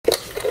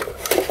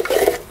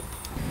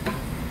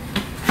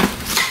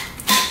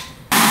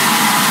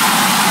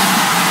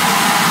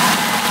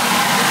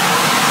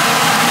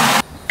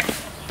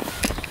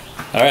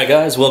Alright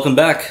guys, welcome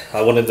back.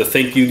 I wanted to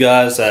thank you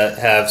guys that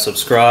have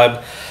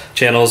subscribed.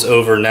 Channel's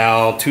over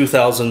now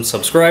 2,000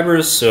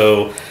 subscribers,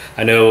 so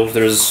I know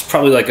there's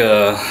probably like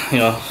a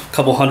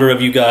couple hundred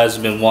of you guys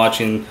have been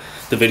watching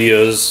the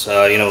videos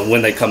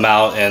when they come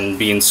out and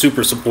being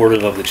super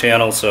supportive of the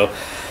channel. So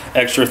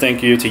extra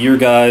thank you to you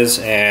guys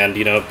and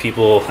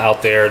people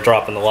out there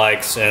dropping the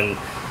likes and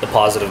the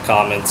positive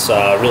comments.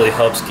 Really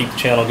helps keep the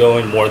channel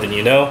going more than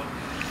you know.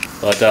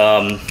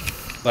 But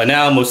by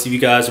now, most of you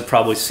guys have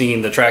probably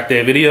seen the track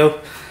day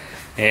video,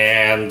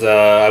 and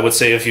I would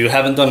say if you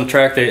haven't done a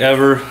track day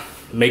ever,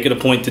 make it a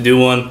point to do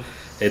one.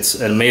 It's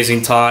an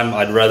amazing time.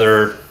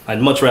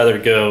 I'd much rather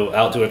go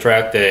out to a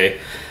track day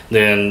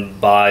than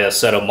buy a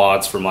set of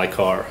mods for my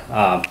car.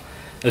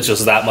 It's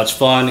just that much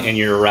fun, and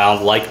you're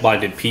around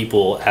like-minded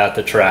people at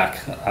the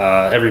track.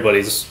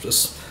 Everybody's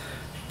just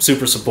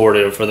super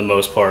supportive for the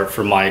most part,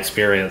 from my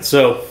experience.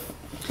 So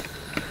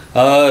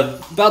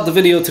about the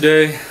video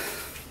today,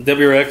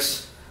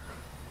 WRX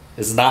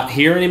is not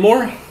here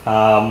anymore.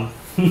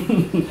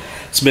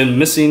 It's been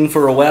missing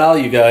for a while.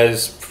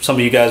 Some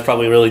of you guys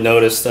probably really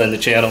noticed in the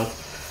channel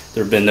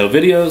there have been no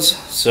videos,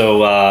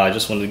 so I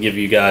just wanted to give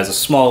you guys a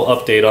small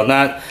update on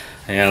that.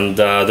 And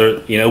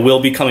we'll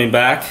be coming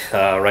back.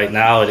 Right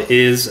now it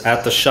is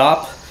at the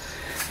shop,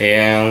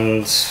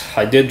 and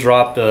I did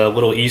drop a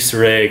little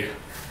Easter egg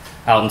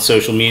out in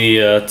social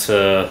media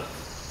to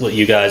let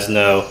you guys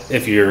know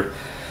if you're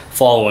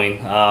following.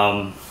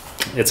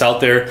 It's out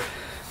there,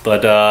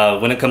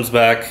 but when it comes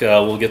back,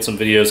 we'll get some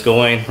videos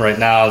going. Right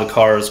now the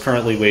car is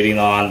currently waiting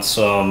on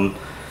some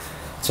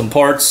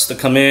parts to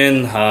come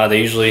in. They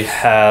usually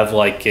have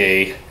like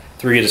a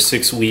 3 to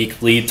 6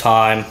 week lead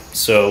time,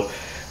 so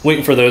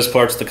waiting for those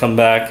parts to come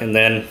back, and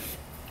then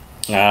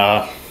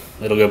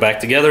it'll go back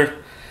together,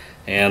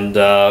 and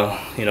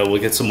we'll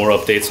get some more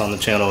updates on the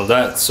channel of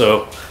that.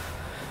 So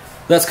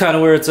that's kind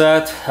of where it's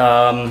at.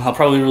 I'll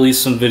probably release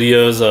some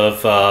videos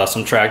of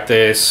some track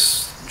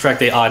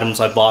day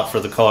items I bought for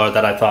the car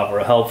that I thought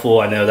were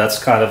helpful. I know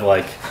that's kind of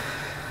like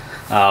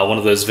one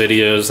of those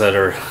videos that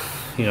are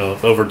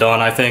overdone,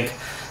 I think,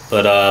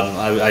 but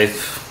I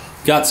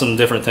got some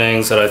different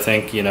things that I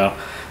think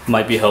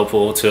might be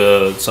helpful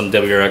to some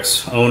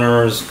WRX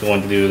owners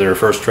going to do their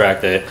first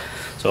track day.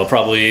 So I'll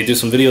probably do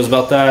some videos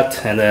about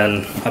that. And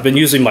then I've been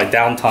using my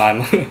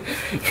downtime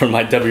for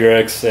my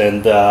WRX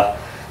and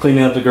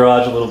cleaning up the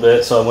garage a little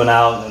bit. So I went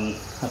out and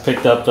I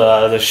picked up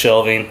this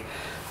shelving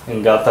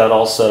and got that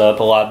all set up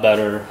a lot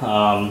better.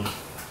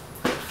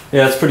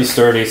 Yeah, it's pretty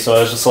sturdy. So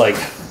I was just like,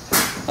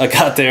 I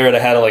got there and I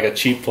had like a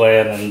cheap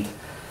plan, and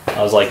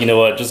I was like, you know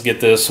what, just get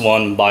this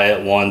one, buy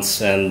it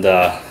once, and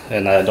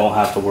I don't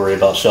have to worry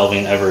about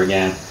shelving ever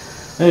again.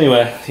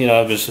 Anyway,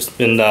 I've just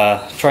been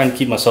trying to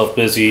keep myself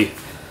busy,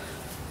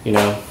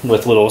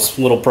 with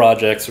little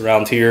projects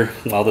around here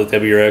while the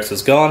WRX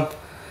is gone.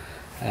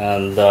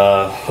 And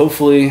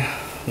hopefully,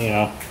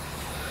 a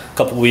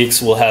couple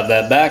weeks we'll have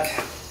that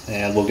back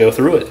and we'll go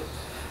through it.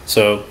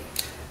 So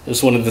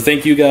just wanted to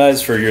thank you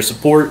guys for your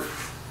support,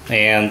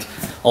 and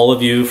all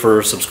of you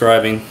for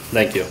subscribing.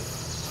 Thank you.